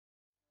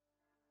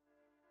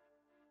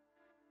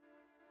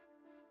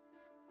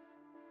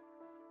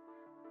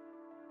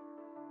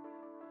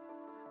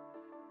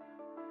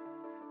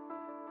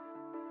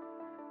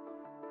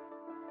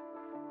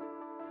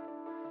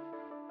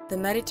The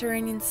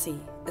Mediterranean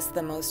Sea is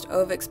the most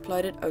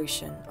overexploited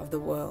ocean of the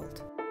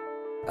world.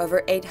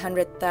 Over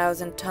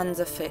 800,000 tons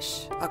of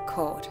fish are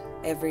caught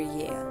every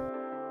year.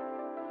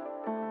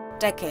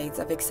 Decades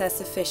of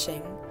excessive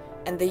fishing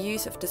and the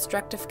use of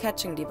destructive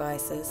catching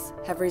devices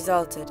have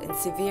resulted in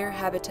severe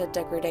habitat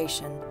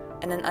degradation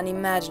and an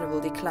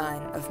unimaginable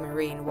decline of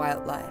marine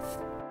wildlife.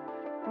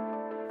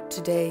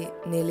 Today,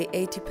 nearly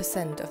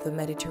 80% of the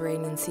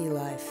Mediterranean sea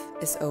life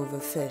is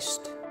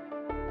overfished.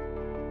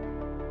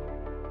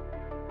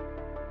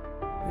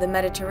 The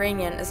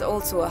Mediterranean is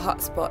also a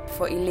hotspot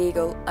for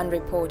illegal,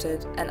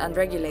 unreported and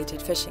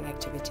unregulated fishing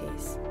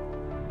activities.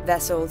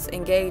 Vessels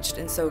engaged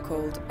in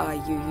so-called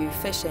IUU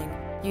fishing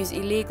use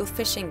illegal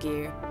fishing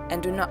gear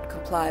and do not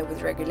comply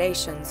with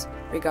regulations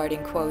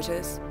regarding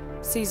quotas,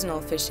 seasonal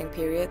fishing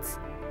periods,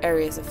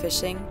 areas of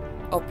fishing,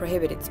 or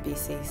prohibited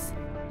species.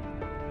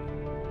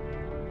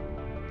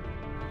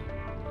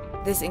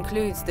 This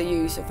includes the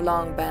use of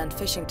long-banned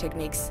fishing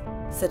techniques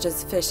such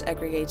as fish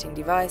aggregating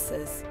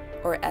devices,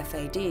 or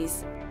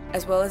FADs,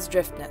 as well as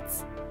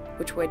driftnets,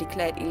 which were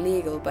declared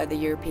illegal by the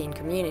European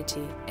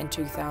Community in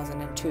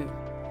 2002.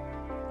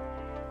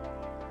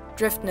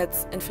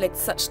 Driftnets inflict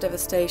such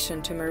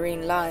devastation to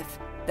marine life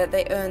that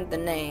they earned the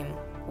name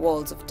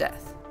walls of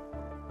death.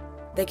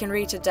 They can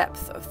reach a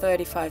depth of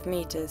 35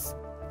 meters,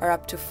 are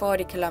up to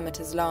 40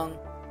 kilometers long,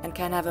 and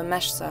can have a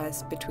mesh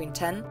size between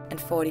 10 and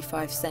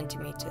 45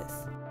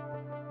 centimeters.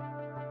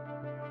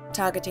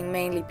 Targeting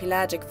mainly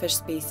pelagic fish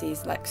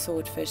species like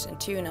swordfish and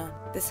tuna,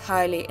 this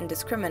highly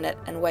indiscriminate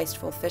and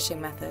wasteful fishing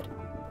method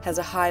has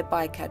a high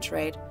bycatch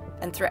rate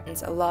and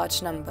threatens a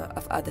large number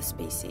of other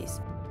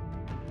species.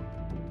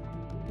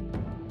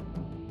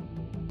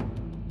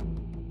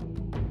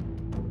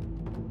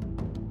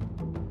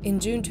 In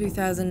June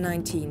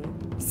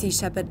 2019, Sea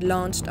Shepherd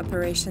launched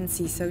Operation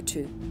Siso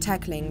 2,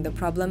 tackling the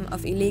problem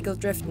of illegal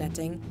drift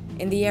netting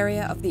in the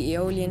area of the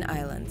Aeolian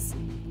Islands,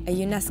 a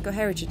UNESCO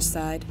heritage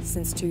site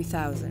since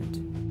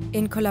 2000.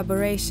 In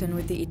collaboration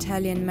with the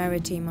Italian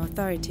maritime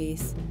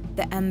authorities,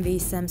 the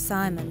MV Sam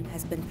Simon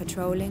has been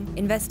patrolling,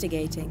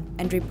 investigating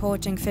and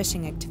reporting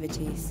fishing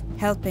activities,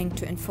 helping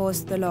to enforce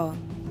the law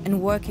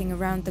and working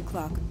around the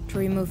clock to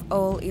remove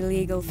all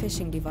illegal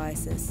fishing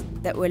devices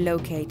that were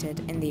located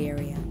in the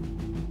area.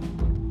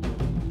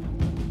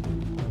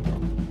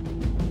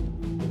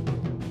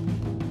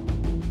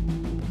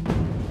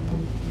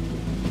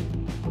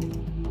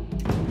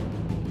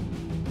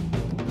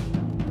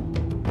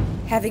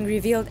 Having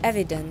revealed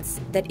evidence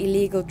that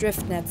illegal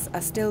drift nets are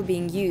still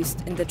being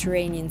used in the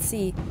Tyrrhenian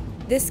Sea,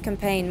 this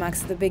campaign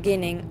marks the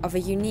beginning of a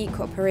unique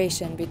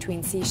cooperation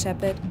between Sea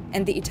Shepherd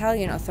and the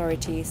Italian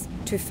authorities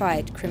to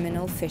fight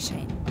criminal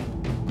fishing.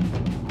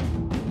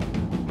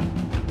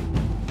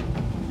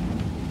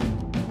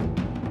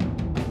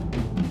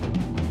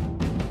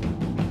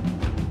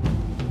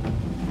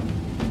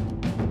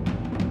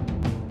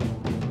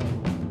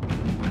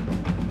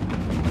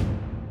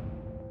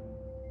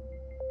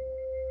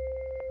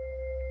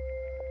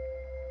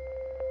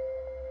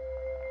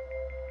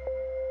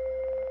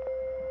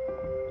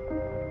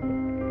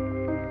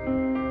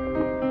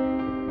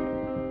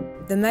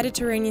 The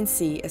Mediterranean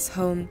Sea is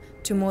home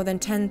to more than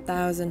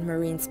 10,000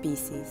 marine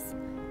species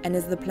and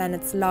is the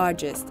planet's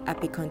largest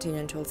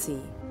epicontinental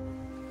sea.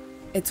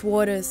 Its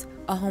waters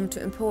are home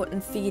to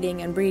important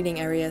feeding and breeding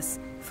areas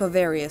for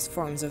various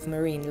forms of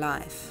marine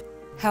life.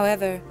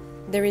 However,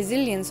 the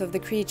resilience of the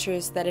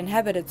creatures that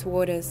inhabit its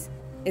waters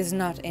is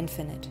not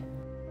infinite.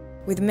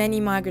 With many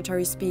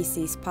migratory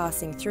species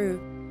passing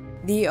through,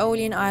 the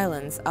Aeolian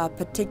Islands are a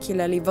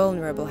particularly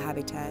vulnerable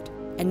habitat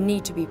and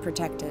need to be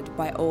protected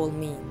by all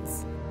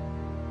means.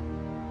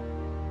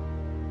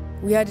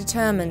 We are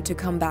determined to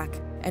come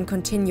back and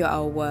continue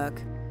our work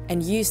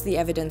and use the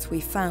evidence we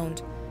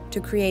found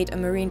to create a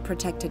marine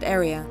protected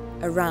area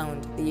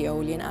around the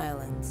Aeolian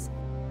Islands.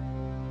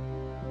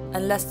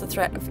 Unless the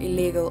threat of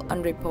illegal,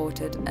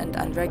 unreported and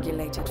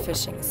unregulated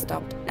fishing is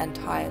stopped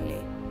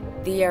entirely,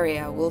 the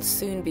area will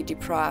soon be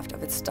deprived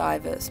of its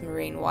diverse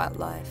marine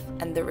wildlife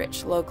and the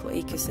rich local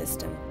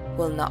ecosystem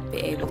will not be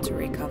able to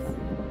recover.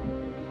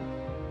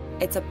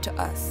 It's up to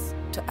us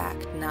to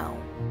act now.